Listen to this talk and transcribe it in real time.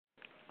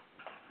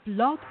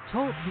Blog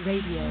Talk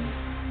Radio.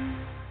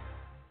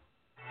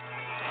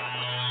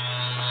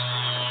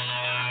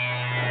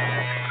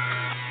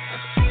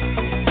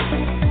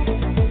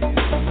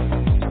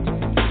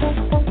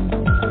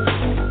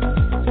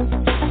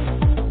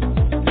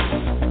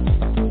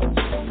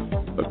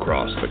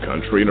 Across the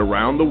country and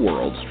around the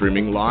world,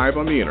 streaming live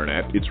on the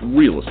internet, it's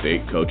Real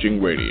Estate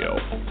Coaching Radio,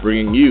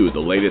 bringing you the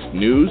latest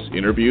news,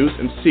 interviews,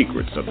 and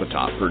secrets of the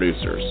top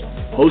producers.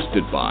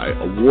 Hosted by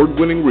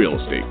award-winning real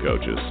estate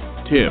coaches,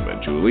 Tim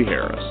and Julie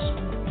Harris.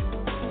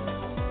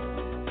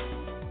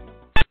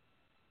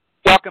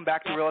 Welcome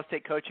back to Real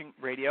Estate Coaching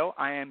Radio.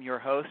 I am your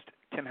host,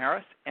 Tim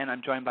Harris, and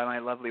I'm joined by my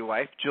lovely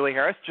wife, Julie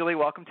Harris. Julie,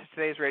 welcome to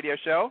today's radio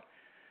show.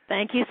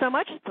 Thank you so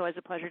much. It's always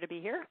a pleasure to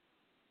be here.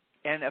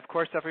 And, of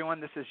course, everyone,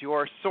 this is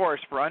your source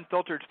for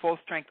unfiltered,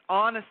 full-strength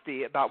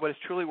honesty about what is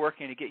truly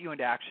working to get you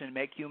into action and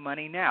make you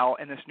money now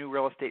in this new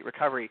real estate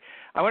recovery.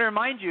 I want to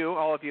remind you,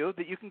 all of you,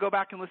 that you can go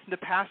back and listen to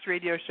past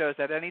radio shows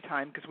at any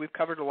time because we've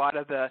covered a lot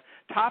of the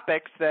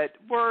topics that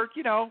were,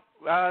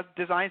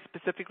 designed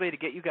specifically to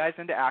get you guys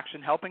into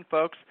action, helping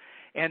folks,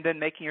 and then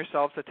making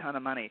yourselves a ton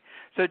of money.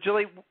 So,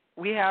 Julie,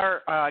 we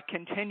are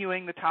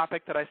continuing the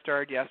topic that I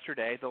started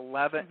yesterday, the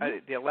 11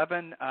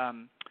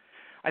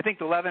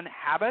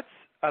 habits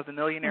of the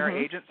millionaire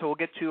agent. So we'll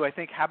get to, I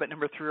think, habit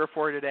number 3 or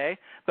 4 today.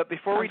 But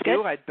before we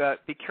do, I'd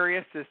be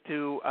curious as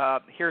to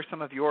hear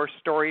some of your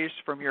stories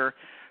from your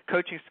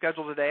coaching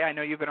schedule today. I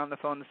know you've been on the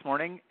phone this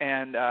morning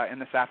and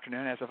this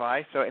afternoon, as have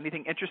I. So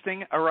anything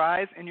interesting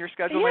arise in your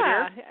schedule, my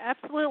dear? Yeah,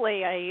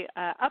 absolutely. A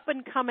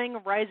up-and-coming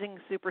rising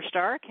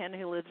superstar, Ken,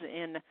 who lives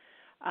in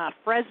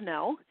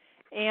Fresno.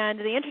 And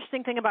the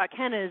interesting thing about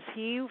Ken is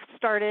he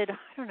started,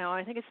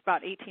 I think it's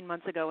about 18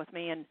 months ago with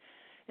me, and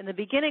in the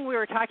beginning, we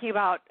were talking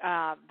about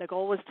the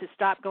goal was to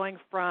stop going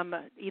from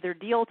either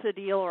deal to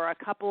deal or a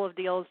couple of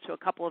deals to a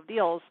couple of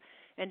deals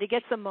and to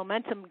get some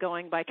momentum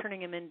going by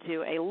turning him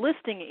into a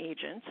listing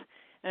agent.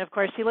 And, of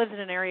course, he lives in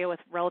an area with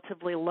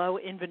relatively low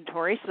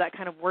inventory, so that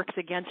kind of works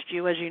against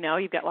you. As you know,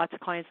 you've got lots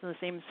of clients in the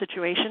same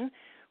situation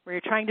where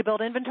you're trying to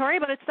build inventory,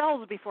 but it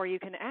sells before you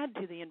can add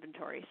to the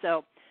inventory.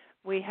 So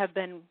we have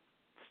been,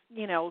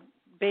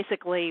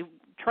 basically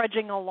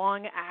trudging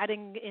along,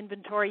 adding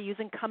inventory,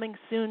 using coming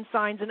soon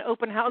signs and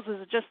open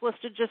houses, just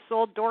listed, just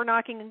sold, door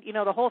knocking,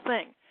 the whole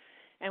thing.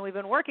 And we've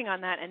been working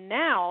on that, and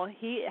now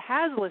he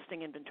has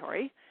listing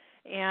inventory.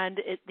 And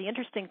the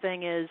interesting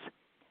thing is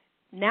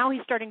now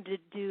he's starting to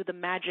do the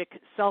magic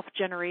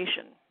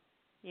self-generation,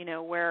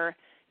 where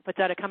he puts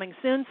out a coming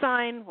soon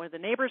sign, one of the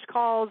neighbors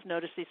calls,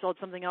 notice he sold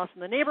something else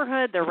in the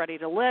neighborhood, they're ready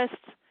to list,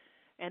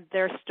 and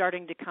they're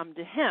starting to come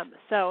to him.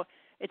 So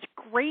it's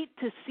great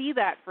to see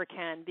that for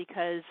Ken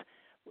because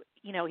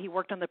he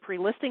worked on the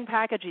pre-listing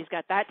package. He's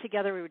got that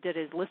together. We did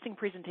his listing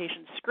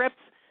presentation scripts.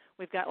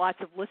 We've got lots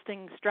of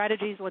listing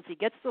strategies once he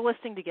gets the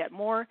listing to get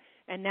more,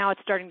 and now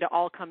it's starting to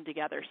all come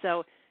together.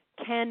 So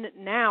Ken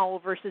now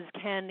versus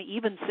Ken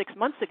even 6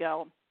 months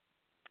ago,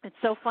 it's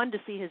so fun to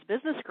see his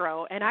business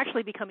grow and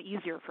actually become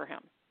easier for him.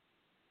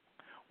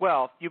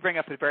 Well, you bring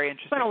up a very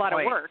interesting point. It's been a lot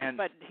of work,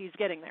 but he's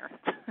getting there.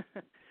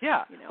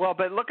 Yeah. Well,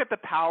 but look at the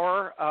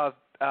power of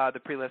the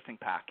pre-listing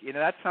pack.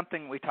 That's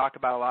something we talk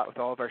about a lot with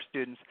all of our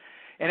students.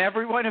 And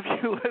every one of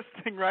you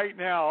listening right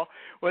now,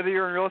 whether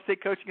you're in Real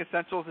Estate Coaching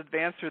Essentials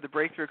Advanced or the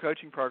Breakthrough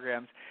Coaching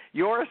Programs,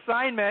 your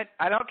assignment,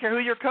 I don't care who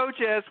your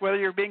coach is, whether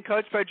you're being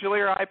coached by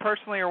Julie or I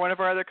personally or one of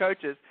our other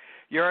coaches,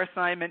 your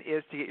assignment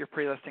is to get your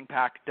pre-listing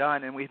pack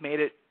done, and we've made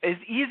it as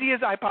easy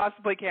as I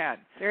possibly can.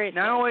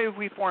 Not only have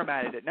we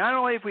formatted it, not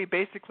only have we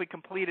basically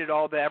completed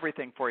all the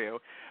everything for you,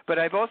 but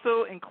I've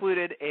also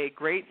included a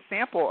great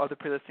sample of the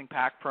pre-listing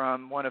pack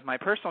from one of my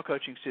personal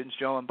coaching students,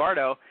 Joe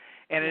Lombardo,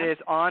 and it is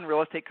on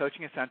Real Estate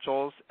Coaching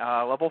Essentials,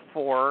 Level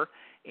 4,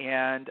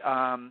 and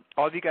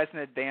all of you guys in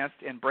Advanced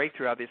and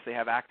Breakthrough obviously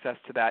have access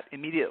to that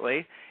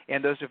immediately,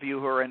 and those of you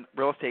who are in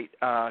Real Estate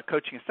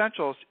Coaching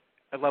Essentials,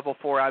 Level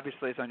 4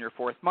 obviously is on your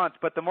 4th month.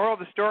 But the moral of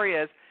the story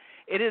is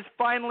it is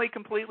finally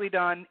completely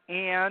done,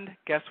 and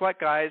guess what,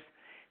 guys?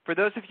 For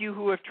those of you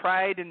who have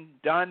tried and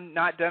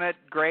not done it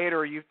great,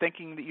 or you're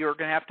thinking that you're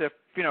going to have to,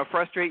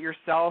 frustrate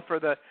yourself or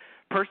the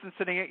person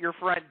sitting at your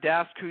front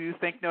desk who you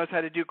think knows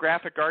how to do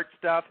graphic art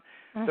stuff,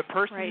 the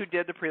person who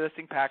did the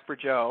pre-listing pack for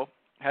Joe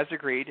has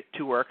agreed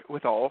to work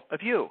with all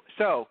of you.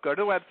 So go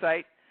to the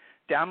website,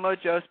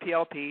 download Joe's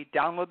PLP,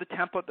 download the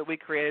template that we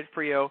created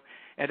for you,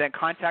 and then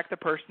contact the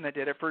person that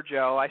did it for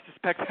Joe. I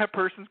suspect that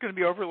person's going to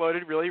be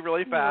overloaded really,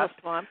 really fast.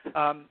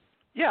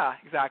 Yeah,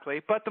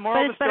 exactly. But the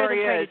moral of the story is... But it's better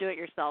than trying to do it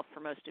yourself for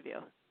most of you.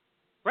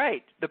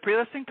 Right. The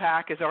pre-listing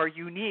pack is our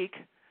unique,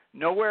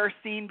 nowhere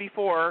seen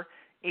before,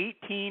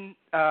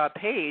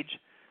 18-page,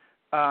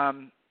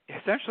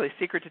 essentially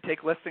secret to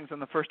take listings on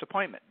the first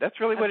appointment. That's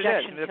really what it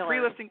is. The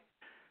pre-listing...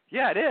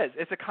 Yeah, it is.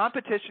 It's a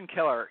competition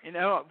killer.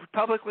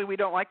 Publicly we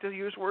don't like to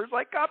use words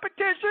like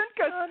competition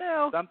because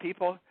some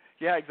people,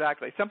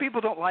 exactly. Some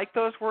people don't like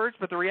those words,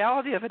 but the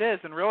reality of it is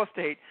in real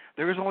estate,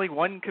 there is only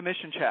one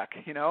commission check,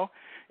 As and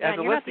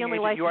a you're listing not the only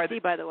agent, licensee,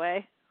 by the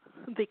way.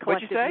 The collective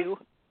What'd you say? you.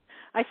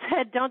 I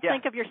said don't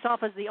think of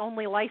yourself as the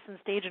only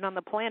licensed agent on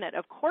the planet.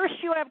 Of course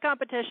you have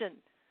competition.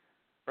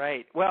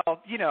 Right.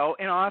 Well, you know,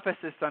 in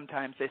offices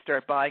sometimes they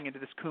start buying into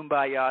this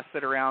kumbaya,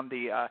 sit around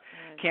the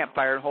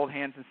campfire and hold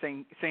hands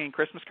and singing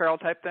Christmas Carol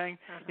type thing.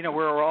 You know,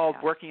 where we're all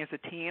working as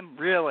a team.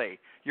 Really,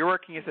 you're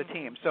working as a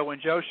team. So when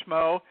Joe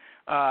Schmo,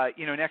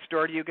 you know, next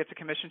door to you gets a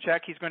commission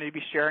check, he's going to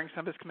be sharing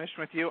some of his commission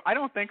with you. I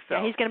don't think so.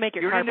 Yeah, he's going to make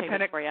your car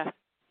payment for you.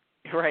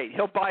 Right.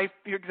 He'll buy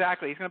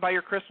exactly. He's going to buy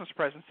your Christmas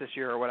presents this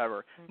year or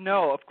whatever.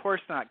 No, of course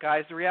not,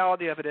 guys. The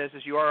reality of it is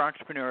you are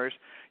entrepreneurs,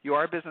 you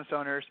are business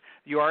owners,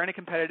 you are in a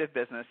competitive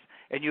business,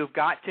 and you've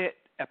got to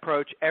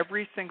approach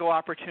every single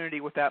opportunity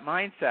with that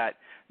mindset.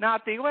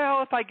 Not the,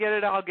 well, if I get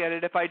it, I'll get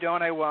it. If I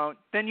don't, I won't.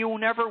 Then you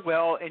never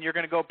will, and you're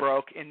going to go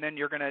broke, and then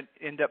you're going to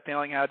end up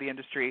failing out of the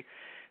industry.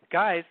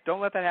 Guys, don't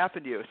let that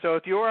happen to you. So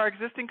if you are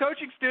existing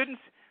coaching students,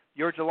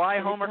 your July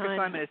homework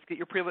assignment is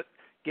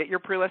get your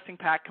pre-listing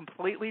pack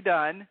completely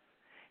done.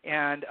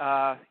 And,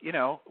 you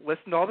know,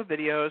 listen to all the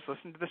videos,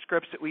 listen to the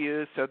scripts that we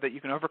use so that you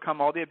can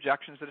overcome all the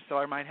objections that a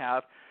seller might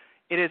have.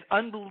 It is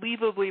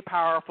unbelievably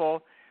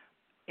powerful.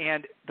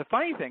 And the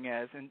funny thing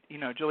is, and, you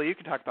know, Julie, you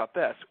can talk about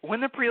this,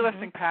 when the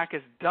pre-listing pack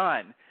is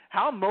done,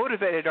 how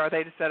motivated are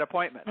they to set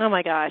appointments? Oh,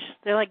 my gosh.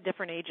 They're like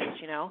different agents,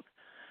 you know.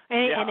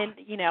 And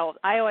you know,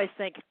 I always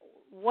think,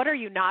 what are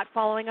you not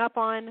following up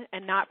on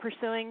and not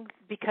pursuing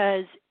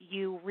because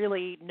you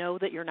really know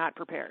that you're not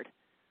prepared?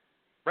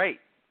 Right.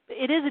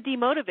 It is a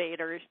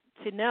demotivator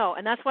to know,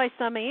 and that's why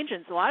some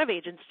agents, a lot of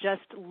agents,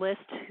 just list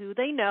who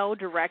they know,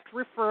 direct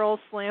referrals,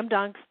 slam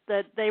dunks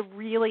that they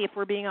really, if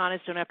we're being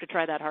honest, don't have to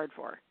try that hard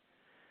for.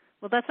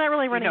 Well, that's not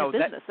really running a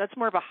business. That's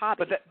more of a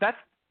hobby.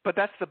 But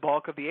that's the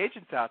bulk of the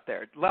agents out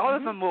there. A lot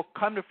of them will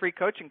come to free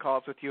coaching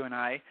calls with you and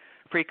I,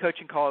 free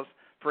coaching calls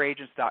for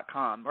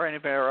agents.com, or any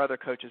of our other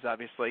coaches,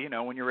 obviously. You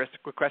know, when you're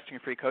requesting a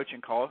free coaching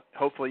call,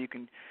 hopefully you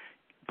can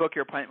book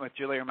your appointment with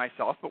Julie or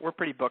myself, but we're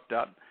pretty booked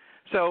up.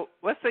 So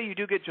let's say you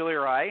do get Julie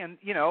or I, and,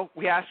 you know,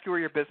 we ask you where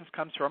your business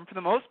comes from. For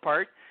the most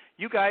part,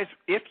 you guys,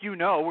 if you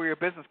know where your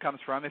business comes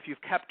from, if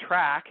you've kept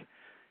track,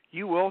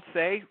 you will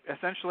say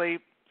essentially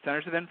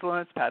centers of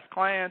influence, past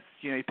clients,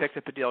 you know, you picked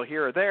up a deal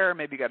here or there,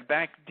 maybe you got a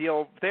bank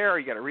deal there,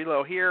 you got a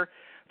reload here.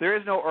 There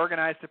is no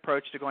organized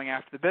approach to going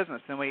after the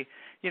business. And we,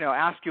 you know,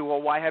 ask you,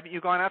 well, why haven't you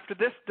gone after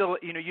this,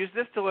 you know, use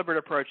this deliberate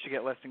approach to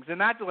get listings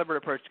and that deliberate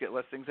approach to get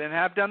listings and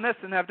have done this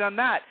and have done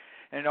that.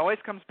 And it always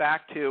comes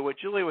back to what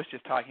Julie was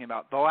just talking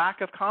about, the lack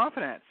of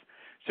confidence.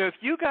 So if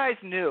you guys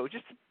knew,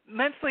 just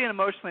mentally and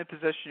emotionally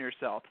position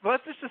yourself.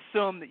 Let's just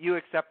assume that you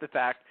accept the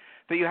fact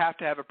that you have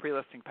to have a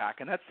pre-listing pack,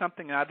 and that's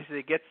something that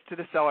obviously gets to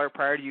the seller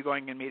prior to you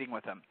going and meeting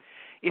with them.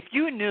 If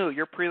you knew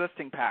your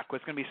pre-listing pack was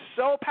going to be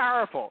so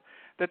powerful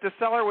that the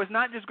seller was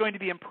not just going to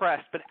be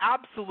impressed, but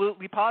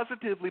absolutely,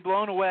 positively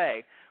blown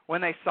away when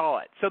they saw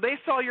it. So they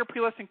saw your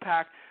pre-listing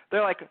pack.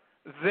 They're like,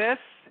 this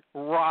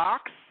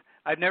rocks.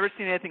 I've never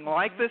seen anything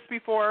like this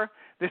before.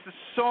 This is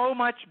so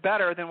much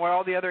better than what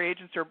all the other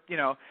agents are, you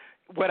know,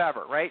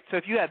 whatever, right? So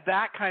if you had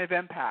that kind of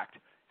impact,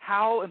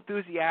 how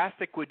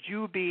enthusiastic would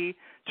you be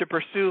to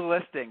pursue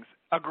listings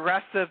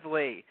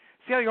aggressively?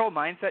 See how your whole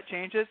mindset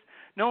changes?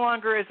 No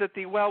longer is it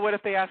the, well, what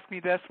if they ask me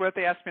this? What if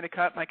they ask me to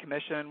cut my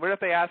commission? What if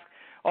they ask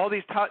all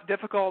these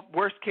difficult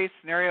worst-case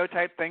scenario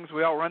type things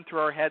we all run through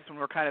our heads when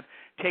we're kind of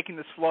taking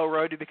the slow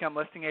road to become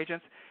listing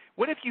agents?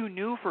 What if you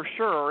knew for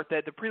sure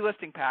that the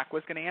pre-listing pack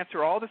was going to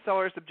answer all the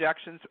seller's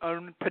objections,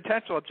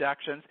 potential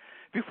objections,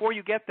 before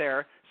you get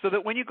there, so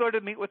that when you go to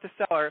meet with the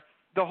seller,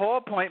 the whole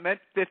appointment,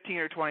 15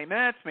 or 20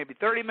 minutes, maybe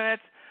 30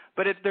 minutes,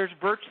 but there's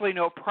virtually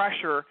no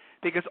pressure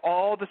because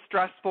all the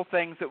stressful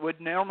things that would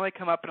normally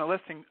come up in a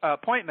listing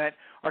appointment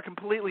are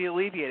completely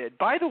alleviated.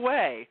 By the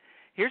way,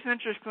 here's an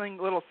interesting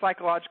little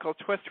psychological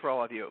twist for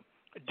all of you.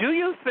 Do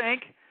you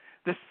think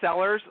the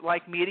sellers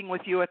like meeting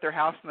with you at their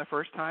house in the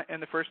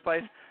first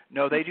place?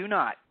 No, they do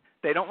not.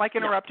 They don't like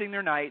interrupting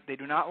their night. They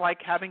do not like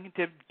having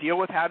to deal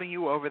with having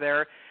you over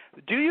there.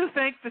 Do you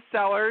think the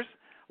sellers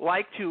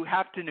like to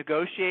have to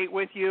negotiate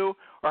with you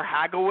or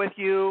haggle with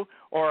you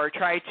or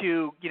try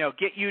to, you know,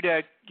 get you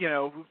to, you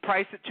know,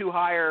 price it too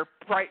high or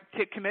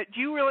to commit? Do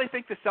you really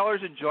think the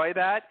sellers enjoy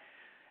that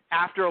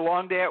after a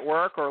long day at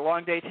work or a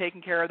long day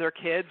taking care of their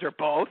kids or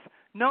both?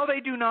 No, they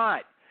do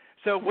not.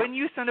 So when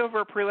you send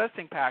over a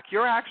pre-listing pack,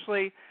 you're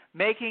actually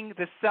making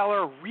the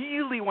seller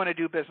really want to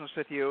do business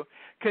with you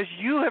because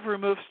you have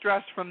removed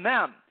stress from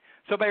them.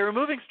 So by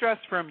removing stress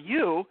from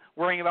you,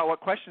 worrying about what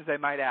questions they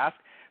might ask,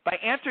 by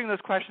answering those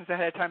questions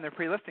ahead of time in their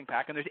pre-listing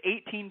pack, and there's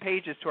 18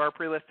 pages to our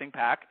pre-listing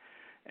pack,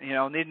 you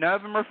know, none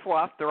of them are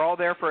fluff. They're all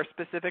there for a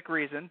specific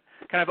reason,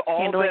 kind of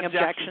all handling the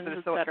objections,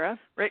 et cetera.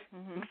 Right?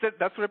 So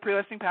that's what a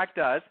pre-listing pack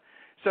does.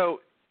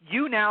 So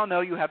you now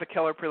know you have a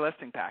killer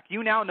pre-listing pack.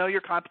 You now know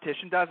your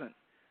competition doesn't.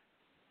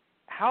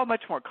 How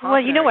much more confident?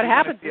 Well, you know what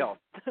happens?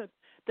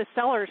 The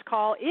sellers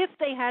call, if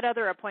they had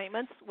other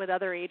appointments with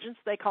other agents,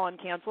 they call and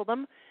cancel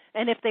them.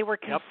 And if they were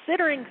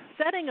considering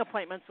setting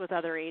appointments with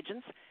other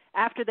agents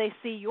after they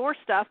see your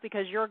stuff,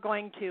 because you're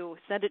going to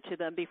send it to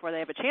them before they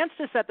have a chance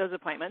to set those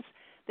appointments,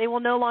 they will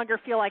no longer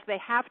feel like they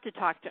have to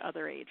talk to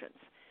other agents.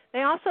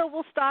 They also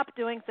will stop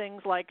doing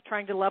things like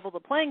trying to level the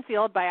playing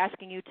field by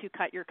asking you to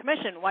cut your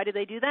commission. Why do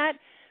they do that?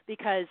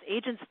 Because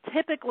agents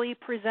typically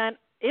present,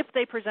 if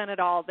they present at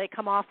all, they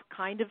come off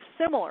kind of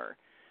similar.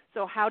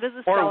 So how does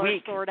a seller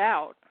sort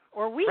out?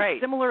 Or weak,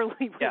 similarly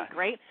weak,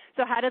 right?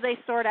 So how do they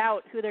sort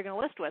out who they're going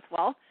to list with?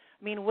 Well,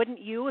 I mean,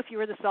 wouldn't you, if you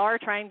were the seller,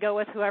 try and go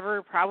with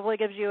whoever probably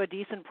gives you a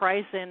decent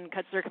price and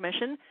cuts their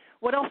commission?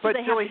 What else do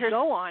they have to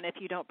go on if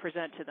you don't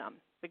present to them?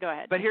 But go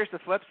ahead. But here's the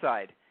flip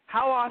side.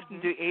 How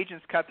often do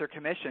agents cut their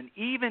commission,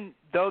 even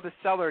though the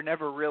seller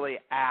never really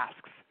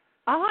asks?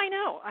 Oh, I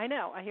know.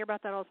 I hear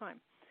about that all the time.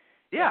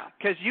 Yeah,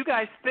 because you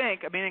guys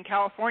think, I mean, in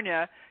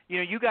California,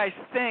 you guys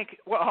think,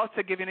 well, I'll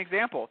give you an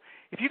example.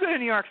 If you go to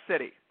New York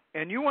City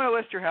and you want to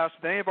list your house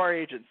with any of our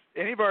agents,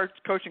 any of our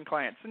coaching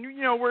clients, and,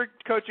 we're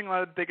coaching a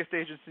lot of the biggest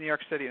agents in New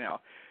York City now.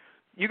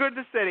 You go to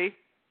the city,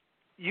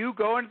 you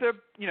go into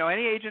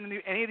any agent in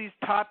any of these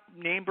top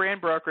name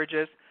brand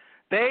brokerages,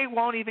 they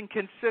won't even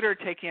consider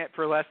taking it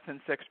for less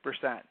than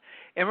 6%.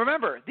 And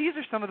remember, these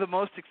are some of the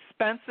most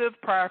expensive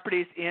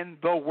properties in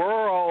the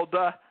world,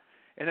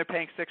 and they're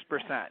paying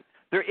 6%.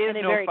 There is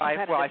no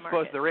 5%. Well, I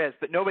suppose there is,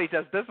 but nobody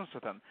does business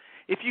with them.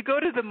 If you go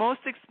to the most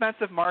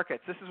expensive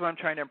markets, this is what I'm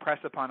trying to impress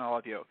upon all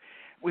of you.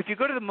 If you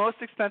go to the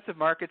most expensive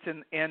markets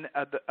in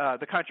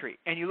the country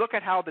and you look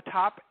at how the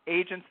top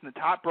agents and the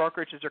top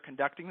brokerages are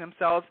conducting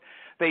themselves,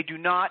 they do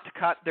not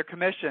cut their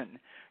commission.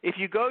 If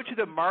you go to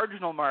the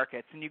marginal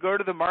markets and you go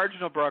to the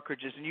marginal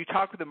brokerages and you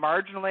talk with the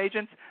marginal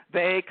agents,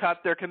 they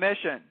cut their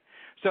commission.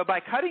 So by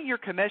cutting your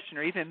commission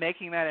or even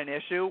making that an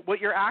issue, what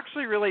you're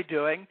actually really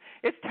doing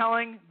is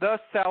telling the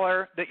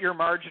seller that you're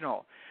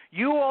marginal.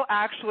 You will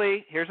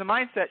actually, here's a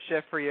mindset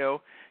shift for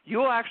you, you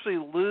will actually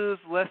lose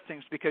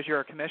listings because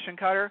you're a commission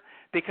cutter,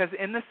 because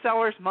in the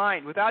seller's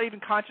mind, without even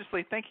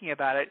consciously thinking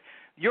about it,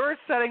 you're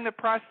setting the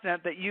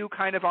precedent that you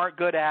kind of aren't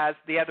good as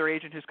the other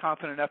agent who's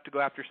confident enough to go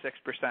after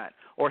 6%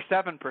 or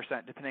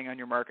 7%, depending on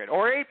your market,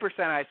 or 8%,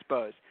 I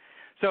suppose.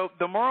 So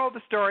the moral of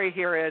the story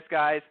here is,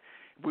 guys,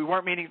 we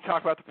weren't meaning to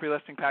talk about the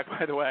pre-listing pack,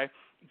 by the way.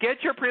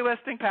 Get your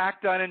pre-listing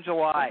pack done in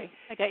July.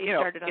 I got you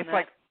started on it's that.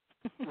 Like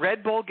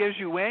Red Bull gives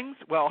you wings.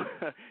 Well,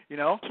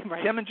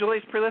 right. Tim and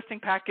Julie's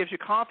pre-listing pack gives you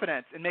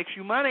confidence and makes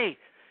you money.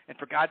 And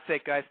for God's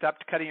sake, guys, stop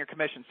cutting your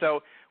commission.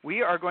 So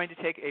we are going to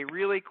take a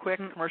really quick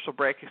commercial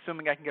break,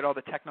 assuming I can get all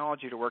the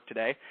technology to work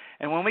today.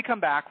 And when we come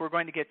back, we're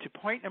going to get to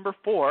point number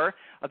 4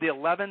 of the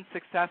 11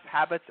 success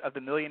habits of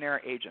the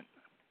millionaire agent.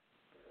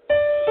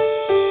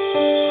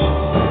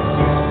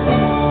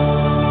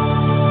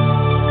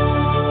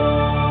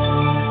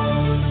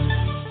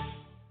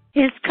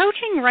 Is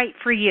coaching right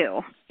for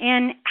you?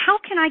 And how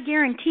can I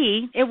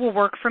guarantee it will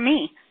work for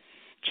me?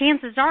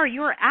 Chances are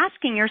you are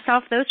asking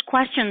yourself those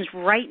questions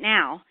right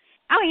now.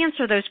 I'll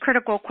answer those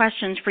critical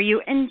questions for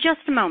you in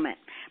just a moment.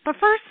 But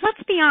first,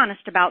 let's be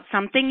honest about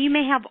something you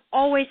may have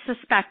always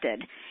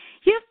suspected.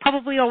 You've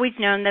probably always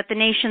known that the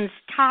nation's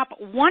top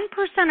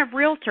 1% of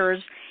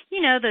realtors,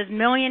 those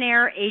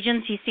millionaire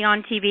agents you see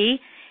on TV,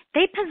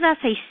 they possess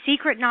a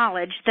secret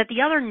knowledge that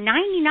the other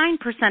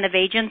 99% of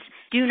agents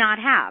do not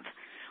have.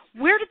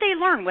 Where did they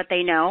learn what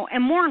they know?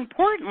 And more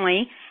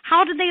importantly,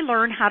 how did they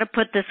learn how to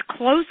put this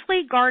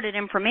closely guarded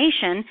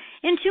information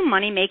into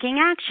money-making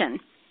action?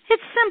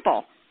 It's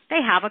simple.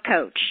 They have a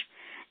coach.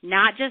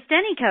 Not just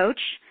any coach.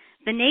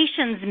 The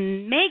nation's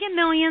mega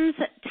millions,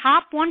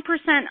 top 1%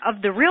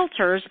 of the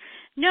realtors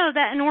know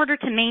that in order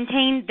to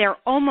maintain their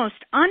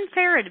almost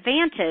unfair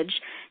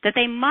advantage, that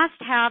they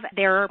must have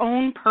their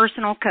own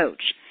personal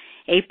coach.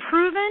 A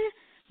proven,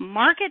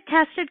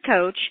 market-tested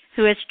coach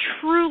who has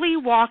truly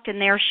walked in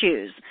their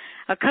shoes,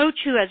 a coach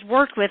who has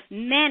worked with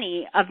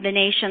many of the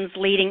nation's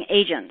leading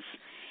agents.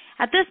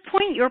 At this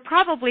point, you're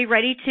probably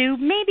ready to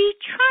maybe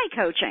try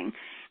coaching.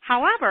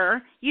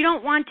 However, you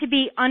don't want to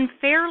be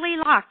unfairly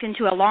locked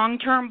into a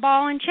long-term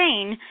ball and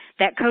chain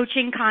that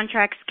coaching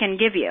contracts can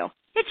give you.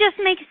 It just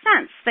makes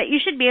sense that you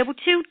should be able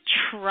to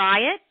try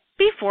it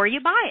before you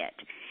buy it.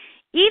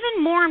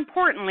 Even more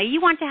importantly, you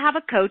want to have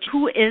a coach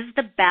who is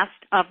the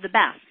best of the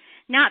best.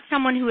 Not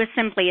someone who is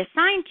simply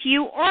assigned to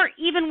you, or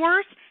even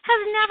worse,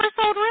 has never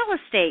sold real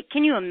estate.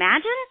 Can you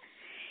imagine?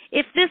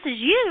 If this is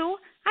you,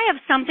 I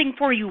have something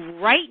for you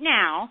right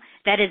now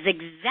that is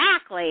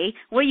exactly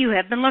what you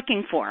have been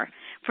looking for.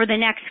 For the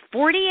next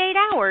 48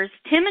 hours,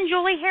 Tim and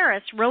Julie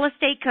Harris Real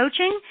Estate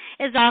Coaching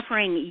is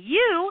offering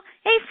you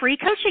a free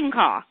coaching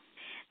call.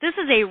 This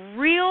is a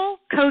real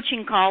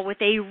coaching call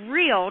with a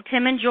real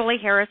Tim and Julie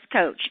Harris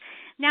coach.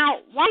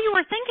 Now, while you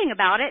are thinking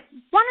about it,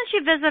 why don't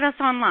you visit us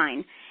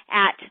online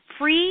at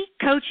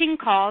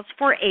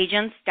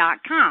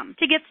freecoachingcallsforagents.com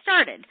to get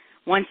started.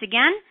 Once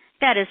again,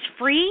 that is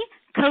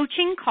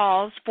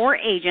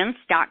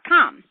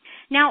freecoachingcallsforagents.com.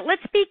 Now,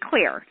 let's be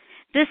clear.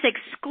 This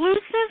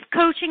exclusive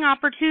coaching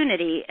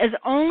opportunity is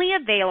only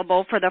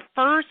available for the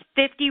first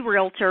 50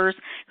 realtors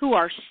who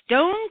are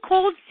stone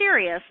cold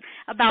serious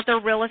about their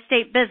real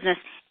estate business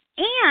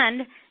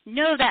and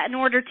know that in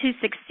order to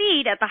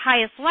succeed at the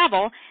highest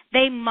level,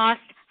 they must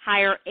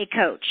hire a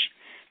coach.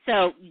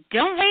 So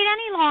don't wait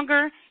any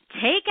longer.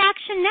 Take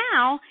action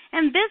now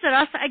and visit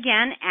us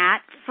again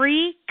at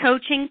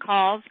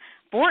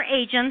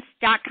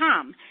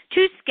freecoachingcallsforagents.com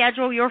to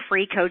schedule your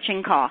free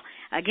coaching call.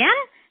 Again,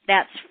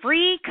 that's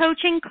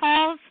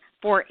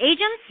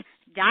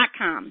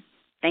freecoachingcallsforagents.com.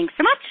 Thanks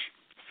so much.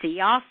 See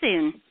y'all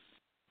soon.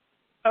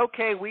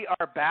 Okay, we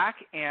are back,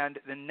 and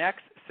the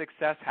next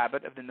success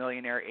habit of the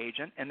millionaire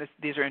agent, and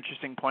these are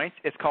interesting points,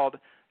 it's called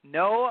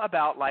know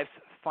about life's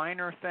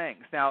finer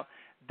things. Now,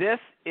 this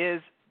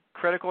is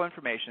critical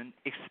information,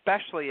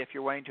 especially if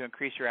you're wanting to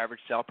increase your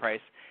average sale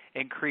price,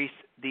 increase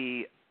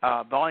the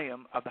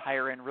volume of the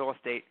higher-end real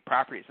estate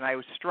properties. And I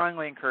would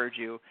strongly encourage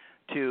you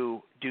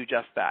to do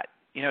just that.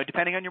 You know,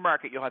 depending on your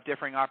market, you'll have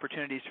differing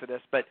opportunities for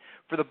this, but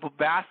for the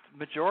vast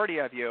majority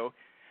of you,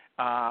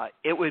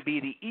 it would be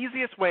the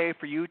easiest way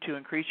for you to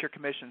increase your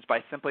commissions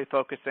by simply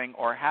focusing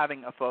or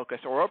having a focus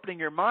or opening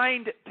your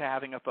mind to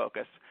having a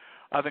focus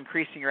of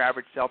increasing your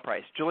average sale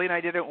price. Julie and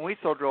I did it when we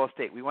sold real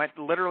estate. We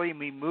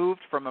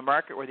moved from a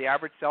market where the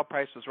average sale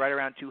price was right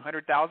around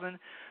 $200,000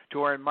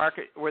 to a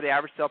market where the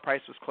average sale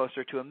price was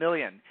closer to $1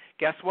 million.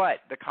 Guess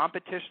what? The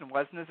competition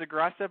wasn't as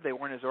aggressive. They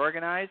weren't as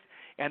organized.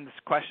 And the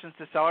questions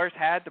the sellers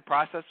had, the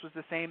process was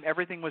the same.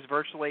 Everything was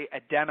virtually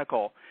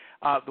identical.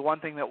 The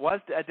one thing that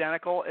was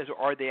identical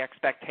are the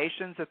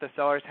expectations that the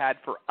sellers had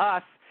for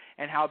us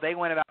and how they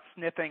went about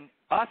sniffing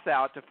us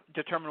out to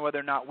determine whether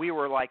or not we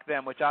were like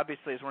them, which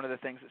obviously is one of the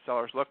things that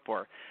sellers look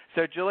for.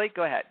 So, Julie,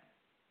 go ahead.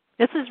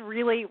 This is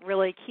really,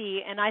 really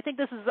key, and I think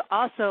this is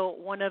also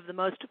one of the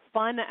most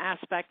fun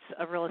aspects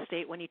of real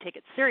estate when you take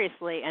it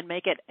seriously and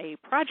make it a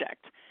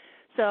project.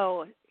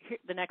 So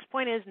the next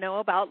point is know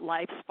about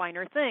life's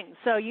finer things.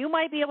 So you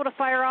might be able to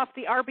fire off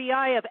the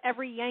RBI of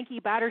every Yankee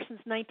batter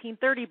since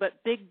 1930,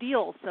 but big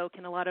deal, so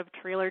can a lot of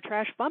trailer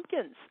trash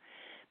bumpkins.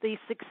 The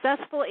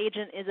successful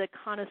agent is a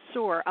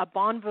connoisseur, a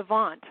bon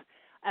vivant,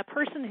 a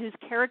person whose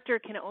character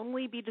can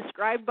only be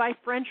described by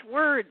French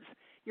words.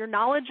 Your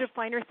knowledge of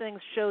finer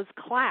things shows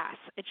class.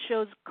 It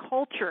shows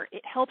culture.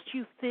 It helps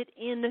you fit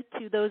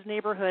into those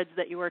neighborhoods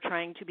that you are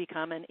trying to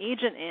become an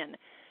agent in.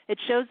 It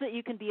shows that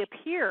you can be a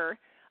peer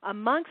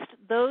amongst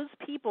those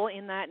people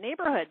in that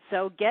neighborhood.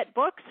 So get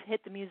books,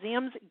 hit the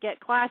museums, get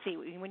classy.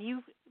 When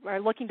you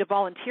are looking to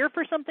volunteer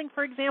for something,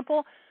 for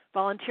example,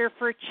 volunteer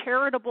for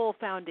charitable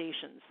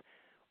foundations.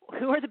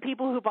 Who are the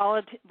people who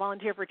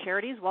volunteer for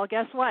charities? Well,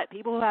 guess what?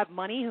 People who have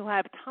money, who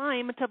have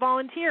time to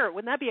volunteer.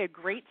 Wouldn't that be a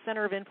great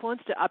center of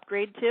influence to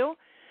upgrade to?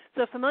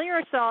 So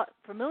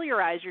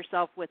familiarize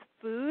yourself with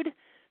food,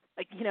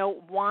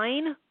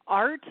 wine,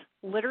 art,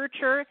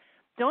 literature.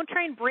 Don't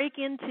try and break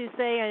into,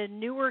 say, a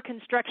newer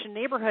construction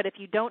neighborhood if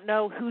you don't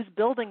know who's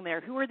building there.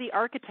 Who are the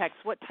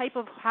architects? What type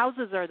of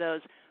houses are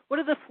those?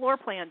 What are the floor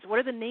plans? What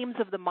are the names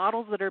of the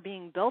models that are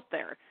being built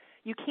there?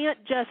 You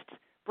can't just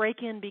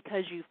break in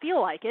because you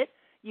feel like it.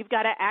 You've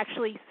got to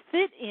actually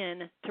fit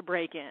in to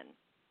break in.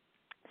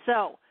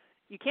 So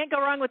you can't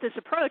go wrong with this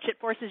approach. It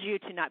forces you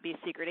to not be a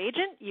secret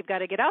agent. You've got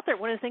to get out there.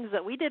 One of the things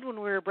that we did when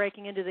we were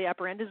breaking into the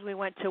upper end is we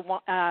went to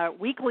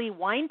weekly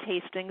wine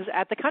tastings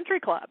at the country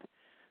club.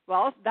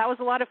 Well, that was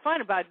a lot of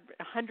fun. About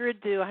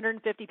 100 to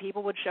 150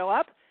 people would show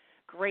up.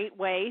 Great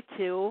way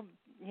to,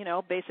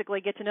 basically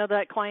get to know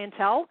that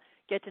clientele,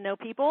 get to know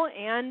people,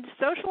 and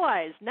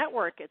socialize,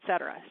 network, et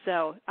cetera.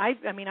 So, I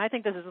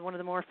think this is one of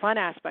the more fun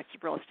aspects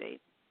of real estate.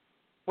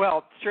 Well,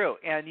 it's true.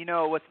 And,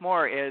 what's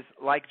more is,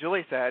 like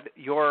Julie said,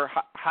 your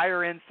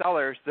higher-end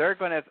sellers, they're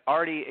going to have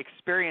already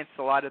experienced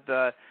a lot of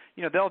the,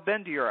 they'll have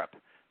been to Europe.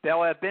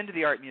 They'll have been to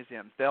the art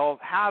museums. They'll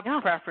have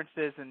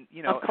preferences and,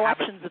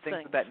 collections of things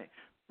things. of that nature.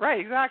 Right,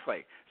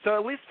 exactly. So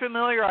at least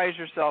familiarize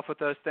yourself with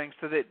those things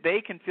so that they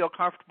can feel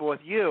comfortable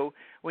with you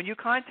when you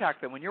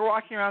contact them. When you're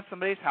walking around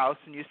somebody's house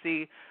and you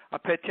see a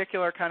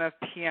particular kind of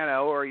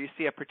piano or you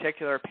see a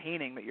particular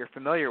painting that you're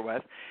familiar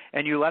with,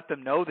 and you let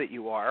them know that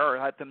you are,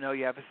 or let them know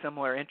you have a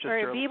similar interest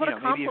or be able to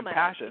maybe even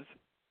passions.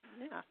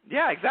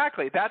 Yeah,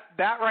 exactly.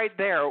 That right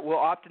there will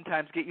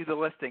oftentimes get you the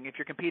listing if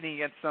you're competing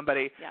against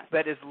somebody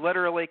that is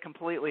literally,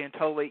 completely, and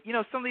totally.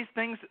 Some of these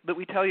things that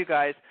we tell you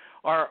guys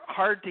are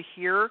hard to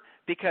hear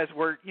because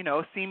we're,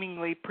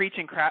 seemingly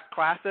preaching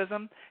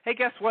classism. Hey,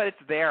 guess what? It's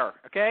there,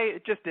 okay?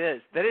 It just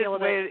is. That is the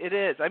way it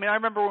is. I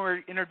remember when we were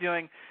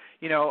interviewing,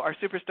 our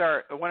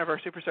superstar, one of our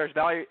superstars,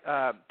 Valerie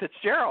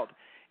Fitzgerald.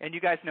 And you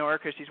guys know her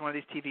because she's one of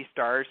these TV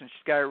stars, and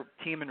she's got a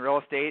team in real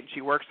estate, and she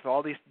works with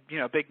all these,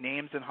 big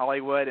names in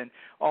Hollywood and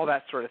all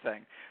that sort of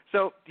thing.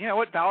 So,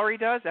 what Valerie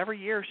does? Every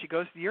year she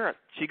goes to Europe.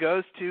 She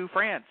goes to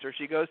France, or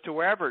she goes to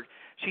wherever.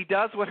 She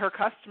does what her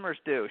customers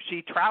do.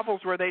 She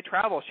travels where they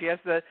travel. She has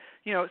the,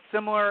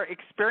 similar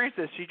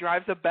experiences. She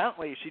drives a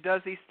Bentley. She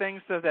does these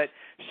things so that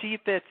she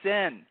fits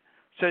in.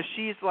 So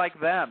she's like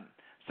them.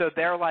 So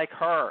they're like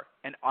her.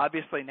 And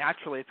obviously,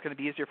 naturally, it's going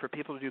to be easier for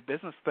people to do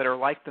business that are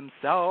like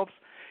themselves.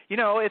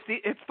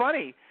 It's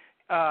funny.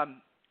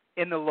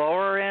 In the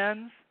lower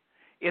ends,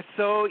 it's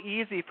so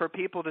easy for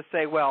people to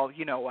say, well,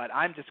 you know what,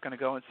 I'm just going to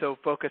go and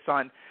focus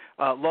on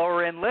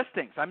lower-end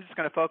listings. I'm just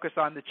going to focus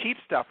on the cheap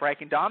stuff where I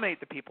can dominate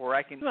the people, where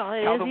I can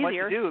tell them what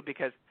to do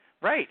because,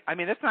 Right. I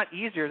mean, that's not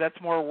easier. That's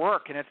more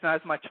work, and it's not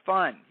as much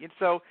fun. And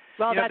so,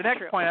 well, the that's next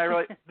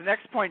true. the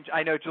next point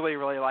I know Julie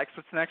really likes.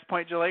 What's the next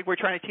point, Julie? We're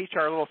trying to teach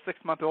our little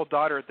 6-month-old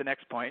daughter at the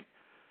next point.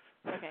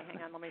 Okay,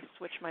 hang on. Let me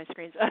switch my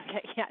screens.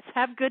 Okay, yes,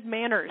 have good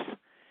manners.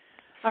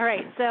 All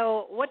right,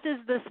 so what does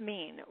this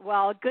mean?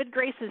 Well, good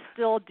graces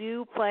still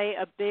do play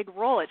a big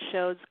role. It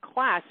shows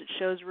class. It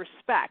shows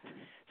respect.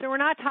 So we're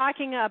not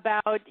talking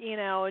about,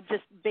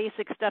 just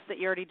basic stuff that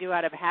you already do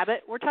out of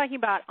habit. We're talking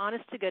about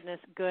honest-to-goodness,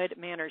 good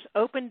manners.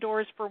 Open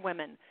doors for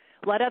women.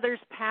 Let others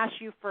pass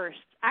you first.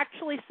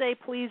 Actually say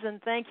please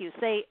and thank you.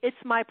 Say, it's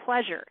my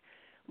pleasure.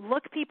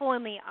 Look people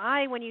in the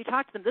eye when you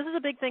talk to them. This is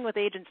a big thing with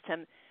agents,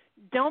 Tim.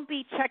 Don't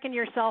be checking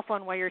your cell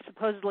phone while you're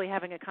supposedly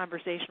having a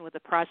conversation with a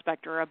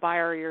prospect or a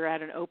buyer or you're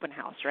at an open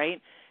house,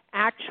 right?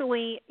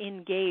 Actually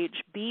engage.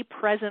 Be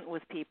present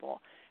with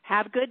people.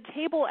 Have good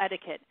table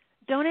etiquette.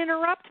 Don't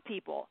interrupt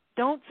people.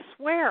 Don't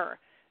swear.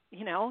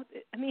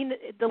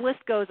 The list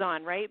goes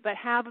on, right? But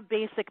have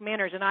basic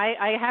manners. And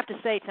I have to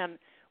say, Tim,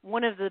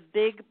 one of the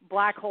big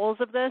black holes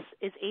of this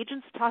is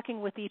agents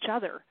talking with each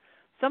other.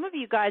 Some of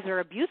you guys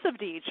are abusive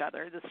to each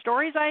other. The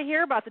stories I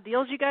hear about the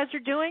deals you guys are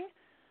doing,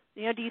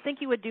 do you think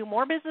you would do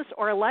more business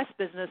or less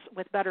business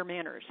with better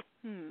manners?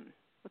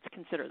 Let's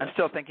consider that. I'm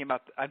still thinking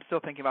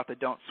about the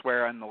don't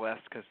swear on the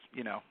list because,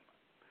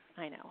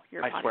 I know.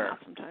 You're a potty mouth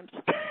sometimes.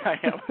 I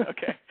am.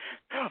 Okay.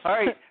 All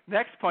right.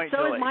 Next point, So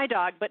Julie. is my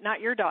dog, but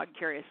not your dog,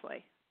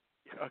 curiously.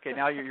 Okay,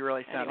 now you're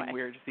really sounding Anyway.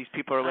 weird. These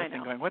people are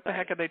listening going, what the Sorry.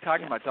 heck are they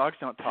talking about? Dogs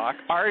don't talk.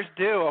 Ours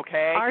do,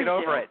 okay? Ours Get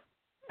over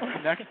do.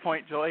 it. Next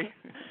point, Julie.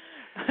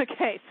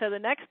 Okay, so the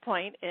next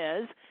point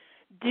is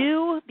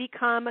do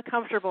become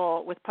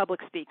comfortable with public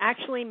speaking.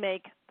 Actually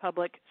make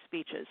public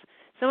speeches.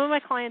 Some of my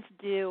clients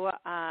do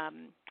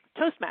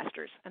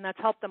Toastmasters, and that's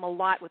helped them a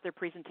lot with their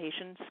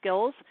presentation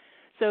skills.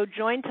 So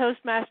join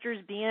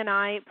Toastmasters,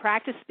 BNI,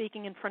 practice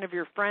speaking in front of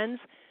your friends.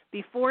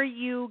 Before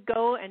you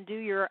go and do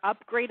your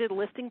upgraded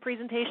listing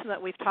presentation that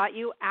we've taught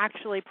you,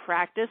 actually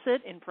practice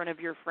it in front of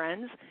your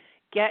friends.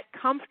 Get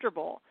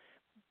comfortable.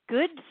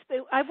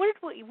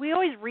 We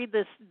always read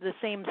the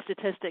same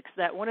statistics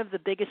that one of the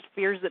biggest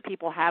fears that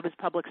people have is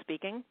public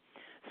speaking.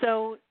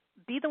 So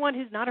be the one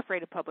who's not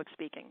afraid of public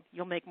speaking.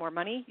 You'll make more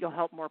money. You'll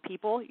help more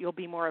people. You'll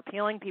be more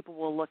appealing. People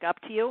will look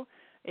up to you.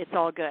 It's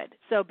all good.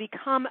 So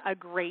become a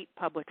great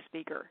public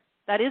speaker.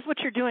 That is what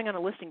you're doing on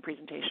a listing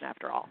presentation,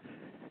 after all.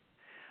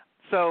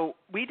 So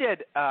we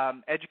did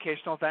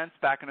educational events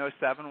back in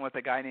 2007 with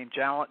a guy named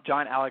John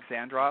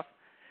Alexandrov,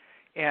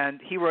 and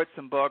he wrote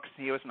some books.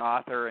 He was an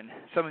author, and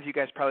some of you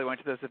guys probably went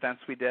to those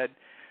events we did.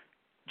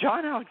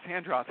 John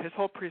Alexandrov, his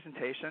whole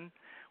presentation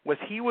was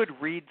he would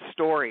read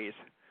stories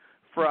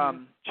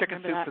from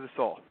Chicken Soup for the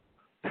Soul.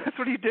 That's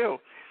what he'd do.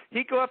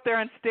 He'd go up there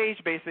on stage,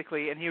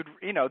 basically, and he would,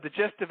 the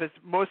gist of his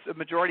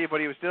majority of what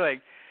he was doing,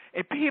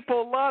 and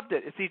people loved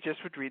it, as he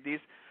just would read these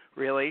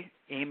really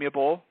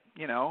amiable,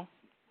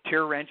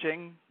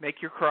 tear-wrenching,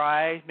 make you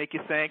cry, make you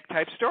think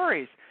type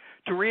stories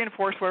to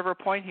reinforce whatever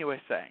point he was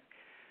saying.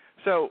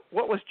 So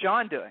what was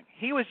John doing?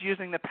 He was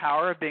using the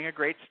power of being a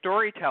great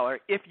storyteller.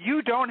 If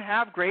you don't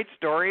have great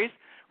stories,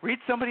 read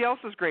somebody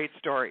else's great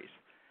stories.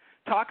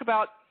 Talk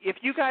about, if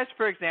you guys,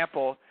 for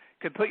example,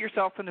 could put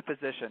yourself in the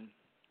position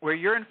where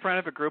you're in front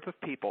of a group of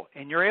people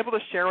and you're able to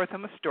share with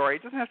them a story.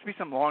 It doesn't have to be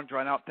some long,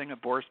 drawn-out thing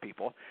that bores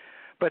people,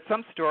 but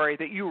some story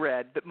that you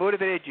read that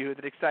motivated you,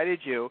 that excited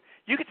you.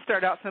 You could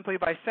start out simply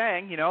by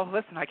saying,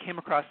 listen, I came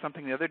across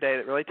something the other day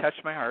that really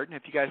touched my heart, and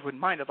if you guys wouldn't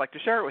mind, I'd like to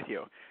share it with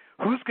you.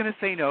 Who's going to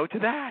say no to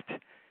that?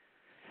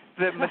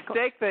 The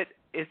mistake that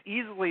is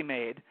easily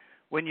made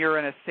when you're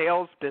in a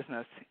sales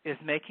business is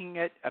making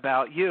it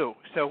about you.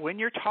 So when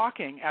you're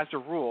talking, as a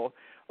rule,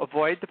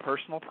 avoid the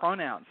personal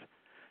pronouns.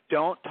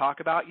 Don't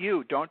talk about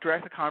you. Don't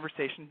direct the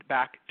conversation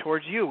back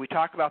towards you. We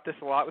talk about this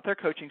a lot with our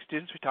coaching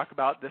students. We talk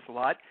about this a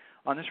lot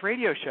on this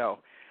radio show.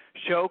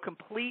 Show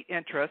complete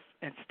interest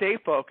and stay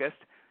focused.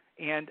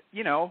 And,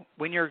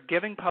 when you're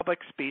giving public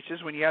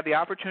speeches, when you have the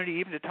opportunity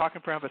even to talk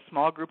in front of a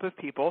small group of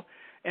people,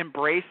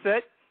 embrace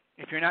it.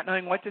 If you're not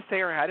knowing what to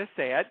say or how to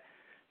say it,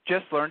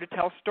 just learn to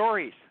tell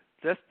stories.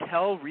 Just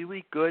tell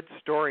really good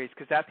stories,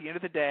 because at the end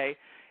of the day,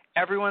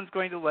 everyone's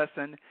going to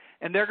listen,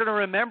 and they're going to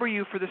remember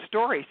you for the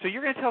story. So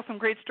you're going to tell some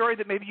great story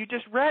that maybe you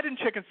just read in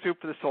Chicken Soup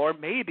for the Soul, or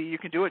maybe you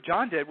can do what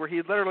John did, where he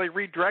literally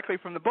read directly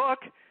from the book,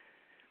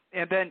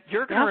 and then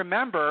you're going to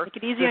remember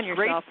Make it easy this on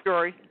yourself. great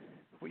story.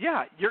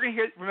 Yeah, you're going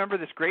to remember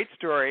this great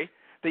story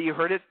that you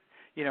heard it.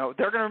 They're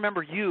going to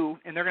remember you,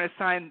 and they're going to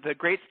assign the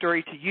great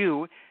story to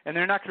you, and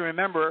they're not going to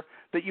remember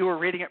that you were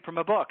reading it from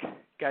a book.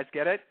 Guys,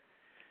 get it?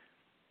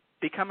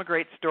 Become a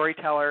great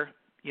storyteller.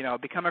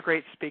 Become a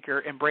great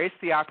speaker. Embrace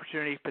the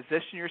opportunity.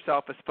 Position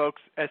yourself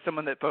as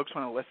someone that folks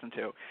want to listen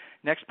to.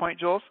 Next point,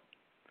 Jules?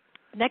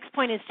 Next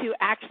point is to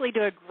actually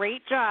do a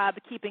great job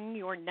keeping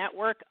your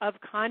network of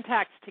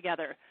contacts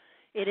together.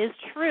 It is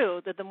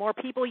true that the more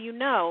people you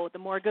know, the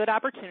more good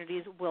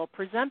opportunities will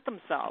present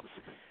themselves.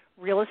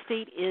 Real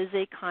estate is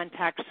a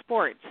contact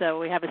sport. So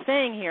we have a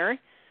saying here,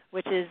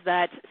 which is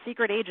that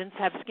secret agents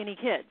have skinny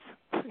kids.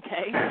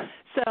 Okay?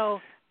 So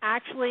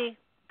actually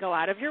go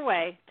out of your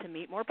way to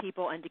meet more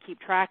people and to keep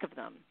track of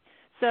them.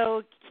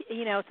 So,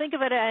 think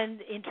of it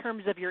in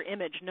terms of your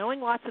image. Knowing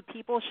lots of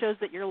people shows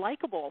that you're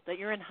likable, that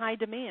you're in high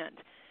demand.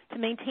 To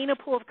maintain a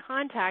pool of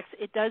contacts,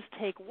 it does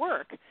take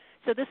work.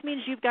 So this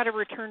means you've got to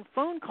return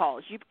phone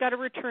calls. You've got to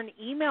return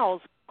emails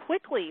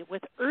quickly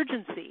with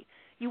urgency.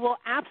 You will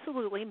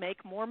absolutely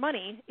make more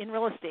money in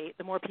real estate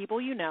the more people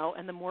you know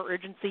and the more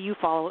urgency you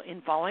follow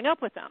in following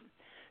up with them.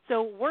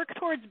 So work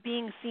towards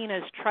being seen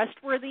as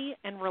trustworthy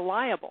and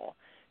reliable.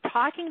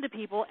 Talking to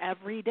people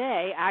every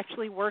day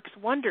actually works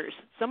wonders.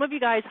 Some of you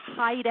guys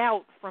hide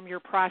out from your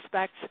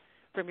prospects,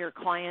 from your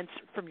clients,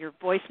 from your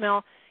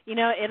voicemail.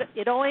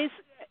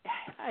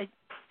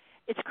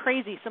 It's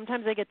crazy.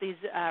 Sometimes I get these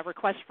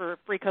requests for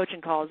free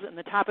coaching calls, and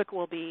the topic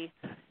will be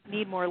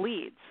need more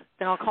leads.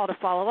 Then I'll call to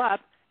follow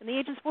up, and the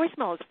agent's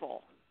voicemail is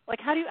full. Like,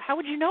 how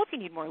would you know if you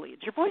need more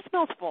leads? Your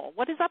voicemail's full.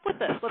 What is up with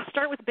this? Let's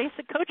start with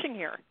basic coaching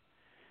here.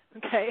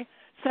 Okay?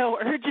 So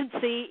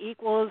urgency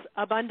equals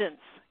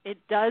abundance. It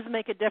does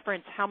make a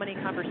difference how many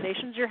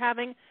conversations you're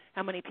having,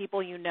 how many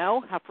people you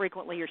know, how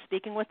frequently you're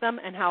speaking with them,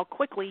 and how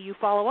quickly you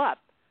follow up.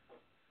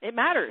 It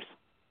matters.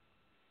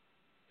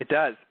 It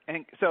does.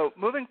 And so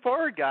moving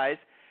forward, guys,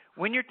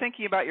 when you're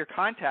thinking about your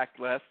contact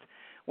list,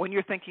 when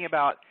you're thinking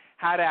about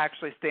how to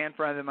actually stay in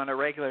front of them on a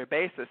regular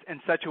basis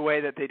in such a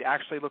way that they'd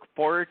actually look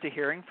forward to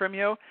hearing from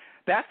you,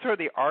 that's where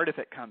the art of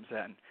it comes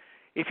in.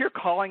 If you're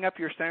calling up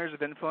your centers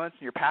of influence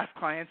and your past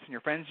clients and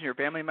your friends and your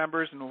family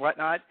members and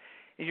whatnot,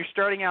 and you're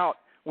starting out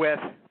with,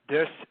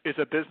 this is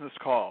a business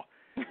call,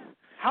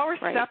 how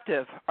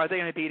receptive are they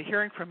going to be to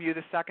hearing from you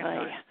the second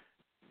time?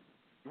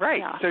 Right.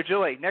 Yeah. So,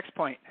 Julie, next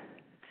point.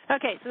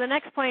 Okay, so the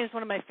next point is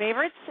one of my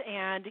favorites,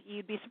 and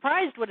you'd be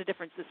surprised what a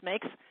difference this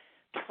makes.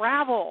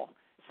 Travel.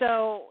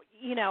 So,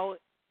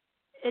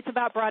 it's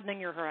about broadening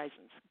your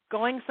horizons,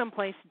 going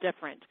someplace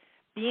different,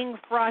 being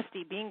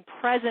frosty, being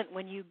present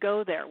when you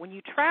go there. When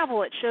you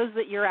travel, it shows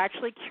that you're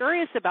actually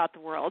curious about the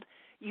world.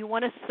 You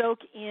want to soak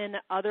in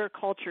other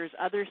cultures,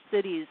 other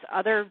cities,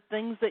 other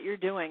things that you're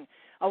doing.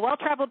 A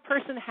well-traveled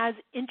person has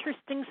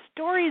interesting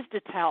stories to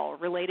tell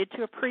related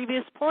to a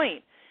previous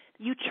point.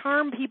 You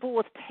charm people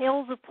with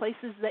tales of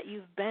places that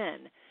you've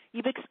been.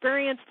 You've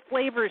experienced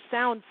flavors,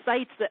 sounds,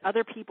 sights that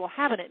other people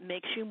haven't. It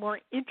makes you more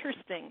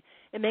interesting.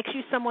 It makes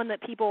you someone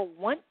that people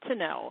want to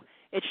know.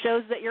 It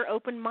shows that you're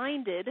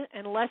open-minded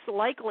and less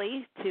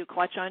likely to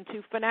clutch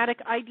onto fanatic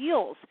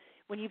ideals.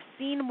 When you've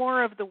seen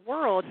more of the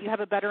world, you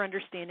have a better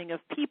understanding of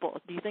people.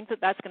 Do you think that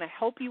that's going to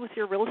help you with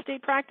your real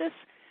estate practice,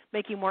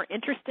 make you more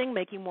interesting,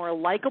 make you more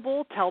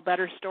likable, tell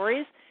better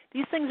stories?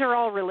 These things are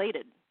all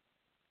related.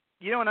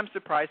 You know what I'm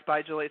surprised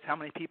by, Julie, is how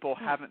many people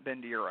haven't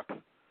been to Europe.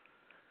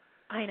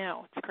 I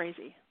know. It's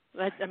crazy.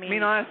 I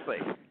mean honestly,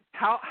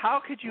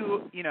 how could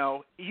you,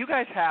 you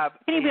guys have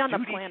Can you be a on the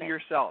duty planet? to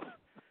yourself.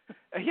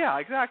 Yeah,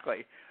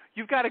 exactly.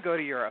 You've got to go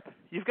to Europe.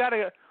 You've got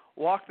to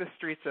walk the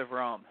streets of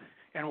Rome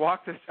and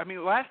walk this.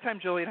 Last time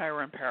Julie and I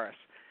were in Paris,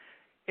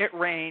 it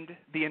rained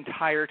the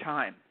entire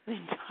time. The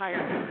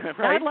entire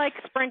right? Not like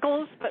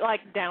sprinkles, but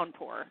like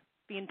downpour.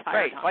 The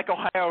entire time. Like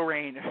Ohio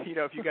rain,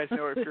 if you guys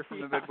know if you're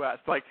from the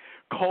Midwest. Like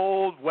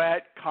cold,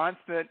 wet,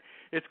 constant.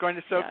 It's going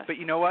to soak. Yes. But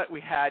you know what? We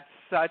had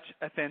such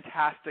a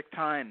fantastic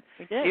time,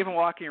 we did. Even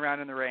walking around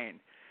in the rain.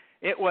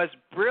 It was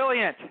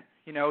brilliant.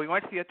 We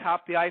went to the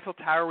top of the Eiffel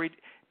Tower.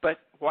 But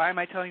why am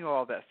I telling you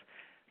all this?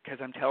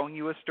 Because I'm telling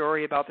you a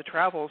story about the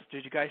travels.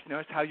 Did you guys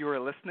notice how you were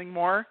listening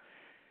more?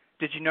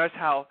 Did you notice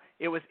how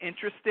it was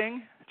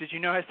interesting? Did you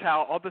notice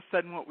how all of a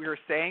sudden what we were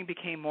saying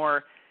became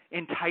more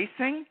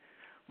enticing?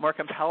 More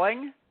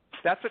compelling?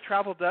 That's what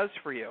travel does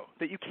for you,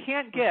 that you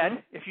can't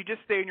get if you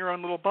just stay in your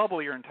own little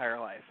bubble your entire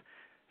life.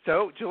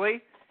 So,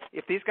 Julie,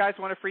 if these guys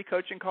want a free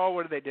coaching call,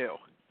 what do they do?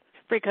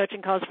 Free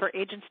coaching calls for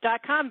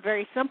agents.com.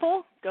 Very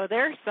simple. Go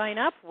there, sign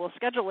up. We'll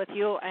schedule with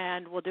you,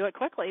 and we'll do it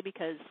quickly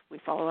because we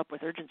follow up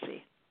with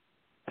urgency.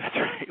 That's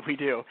right, we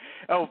do.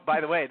 Oh, by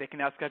the way, they can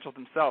now schedule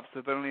themselves,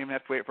 so they don't even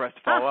have to wait for us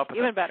to follow up with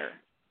even them. Better.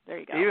 There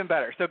you go. Even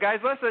better. So, guys,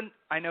 listen,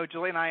 I know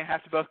Julie and I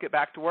have to both get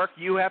back to work.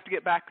 You have to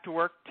get back to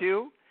work,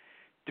 too.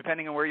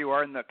 Depending on where you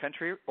are in the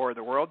country or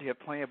the world, you have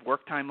plenty of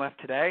work time left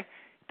today.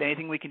 If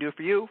anything we can do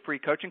for you, free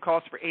coaching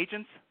calls for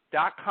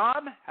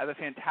agents.com. Have a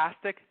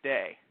fantastic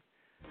day.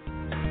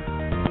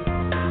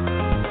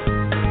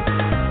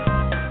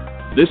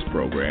 This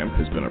program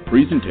has been a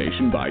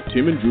presentation by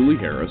Tim and Julie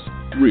Harris,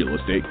 Real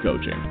Estate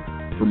Coaching.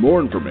 For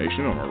more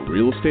information on our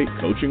real estate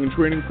coaching and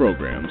training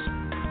programs,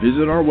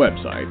 visit our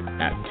website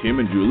at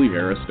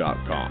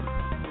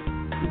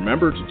timandjulieharris.com.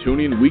 Remember to tune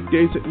in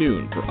weekdays at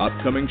noon for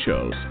upcoming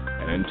shows.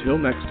 And until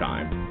next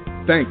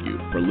time, thank you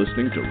for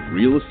listening to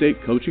Real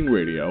Estate Coaching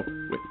Radio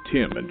with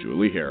Tim and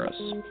Julie Harris.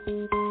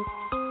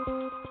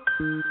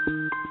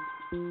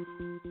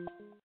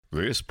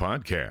 This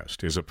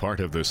podcast is a part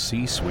of the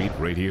C-Suite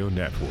Radio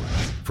Network.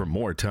 For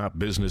more top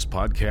business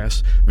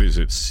podcasts,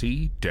 visit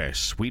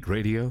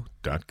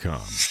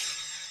c-suiteradio.com.